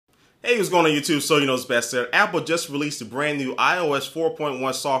Hey, what's going on YouTube? So you know it's best there. Apple just released a brand new iOS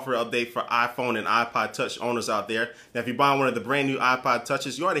 4.1 software update for iPhone and iPod Touch owners out there. Now, if you buy one of the brand new iPod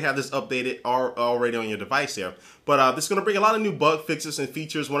Touches, you already have this updated already on your device there. But this is going to bring a lot of new bug fixes and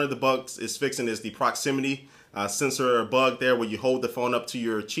features. One of the bugs it's fixing is the proximity sensor bug there, where you hold the phone up to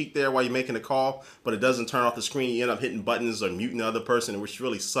your cheek there while you're making a call, but it doesn't turn off the screen. You end up hitting buttons or muting the other person, which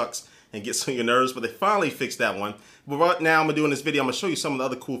really sucks and gets on your nerves, but they finally fixed that one. But right now I'm gonna do in this video, I'm gonna show you some of the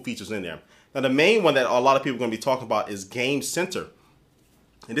other cool features in there. Now the main one that a lot of people are gonna be talking about is Game Center.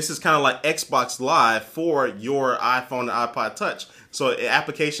 And this is kind of like Xbox Live for your iPhone and iPod Touch. So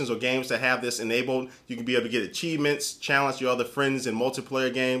applications or games that have this enabled, you can be able to get achievements, challenge your other friends in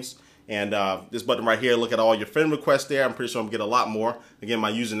multiplayer games. And this button right here, look at all your friend requests there. I'm pretty sure I'm gonna get a lot more. Again,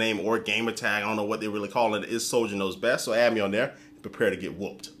 my username or gamer tag, I don't know what they really call it, is Soldier Knows Best. So add me on there, prepare to get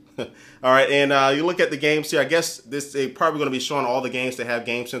whooped. All right, and you look at the games here. I guess they're probably going to be showing all the games that have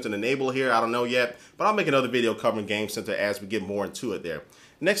Game Center enabled here. I don't know yet, but I'll make another video covering Game Center as we get more into it there.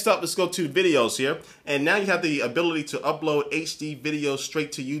 Next up, let's go to videos here. And now you have the ability to upload HD videos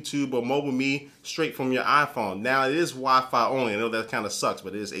straight to YouTube or MobileMe straight from your iPhone. Now, it is Wi-Fi only. I know that kind of sucks,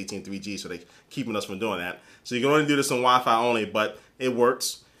 but it is AT&T 3G, so they're keeping us from doing that. So you can only do this on Wi-Fi only, but it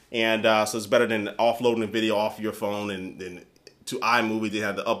works. And so it's better than offloading a video off your phone and to iMovie. They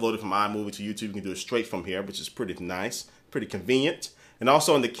have to upload it from iMovie to YouTube. You can do it straight from here, which is pretty nice, pretty convenient. And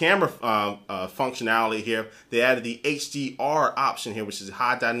also in the camera functionality here, they added the HDR option here, which is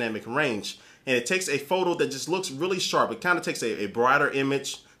high dynamic range. And it takes a photo that just looks really sharp. It kind of takes a brighter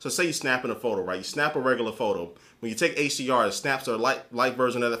image. So say you're snapping a photo, right? You snap a regular photo. When you take HDR, it snaps a light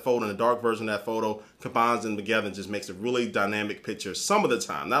version of that photo and a dark version of that photo, combines them together and just makes a really dynamic picture some of the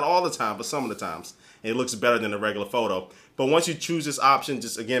time. Not all the time, but some of the times. And it looks better than a regular photo. But once you choose this option,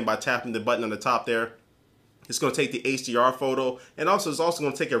 just again by tapping the button on the top there, it's going to take the HDR photo, and also it's also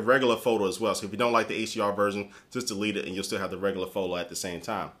going to take a regular photo as well. So if you don't like the HDR version, just delete it and you'll still have the regular photo at the same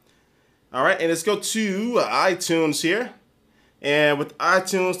time. All right, and let's go to iTunes here. And with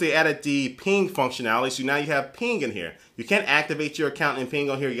iTunes, they added the ping functionality. So now you have ping in here. You can't activate your account in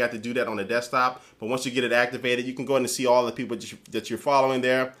ping on here. You have to do that on the desktop. But once you get it activated, you can go ahead and see all the people that you're following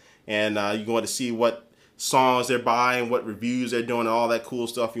there. And you can go ahead and see what songs they're buying, what reviews they're doing, and all that cool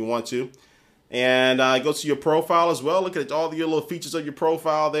stuff you want to. And go to your profile as well. Look at all your little features of your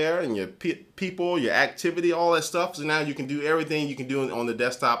profile there, and your people, your activity, all that stuff. So now you can do everything you can do on the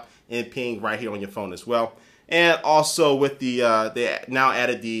desktop and ping right here on your phone as well. And also with the they now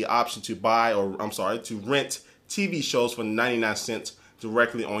added the option to to rent TV shows for 99 cents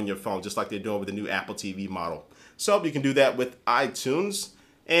directly on your phone, just like they're doing with the new Apple TV model. So you can do that with iTunes.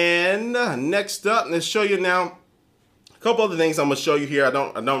 And next up, let's show you now a couple other things I'm going to show you here. I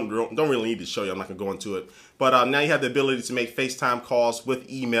don't really need to show you. I'm not going to go into it. But now you have the ability to make FaceTime calls with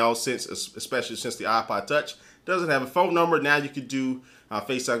email, especially since the iPod Touch doesn't have a phone number. Now you could do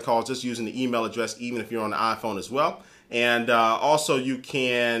FaceTime calls just using the email address, even if you're on the iPhone as well. And also you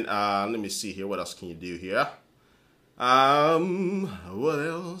can, let me see here, what else can you do here? What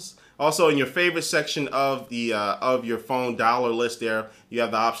else? Also, in your favorite section of your phone dialer list there, you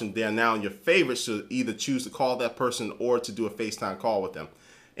have the option there now in your favorites to either choose to call that person or to do a FaceTime call with them.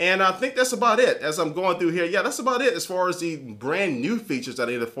 And I think that's about it. As I'm going through here, yeah, that's about it as far as the brand new features that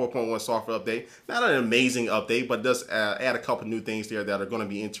are in the 4.1 software update. Not an amazing update, but does add a couple new things there that are going to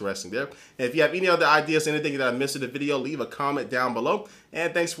be interesting there. And if you have any other ideas, anything that I missed in the video, leave a comment down below.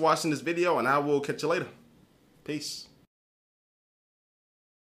 And thanks for watching this video, and I will catch you later. Peace.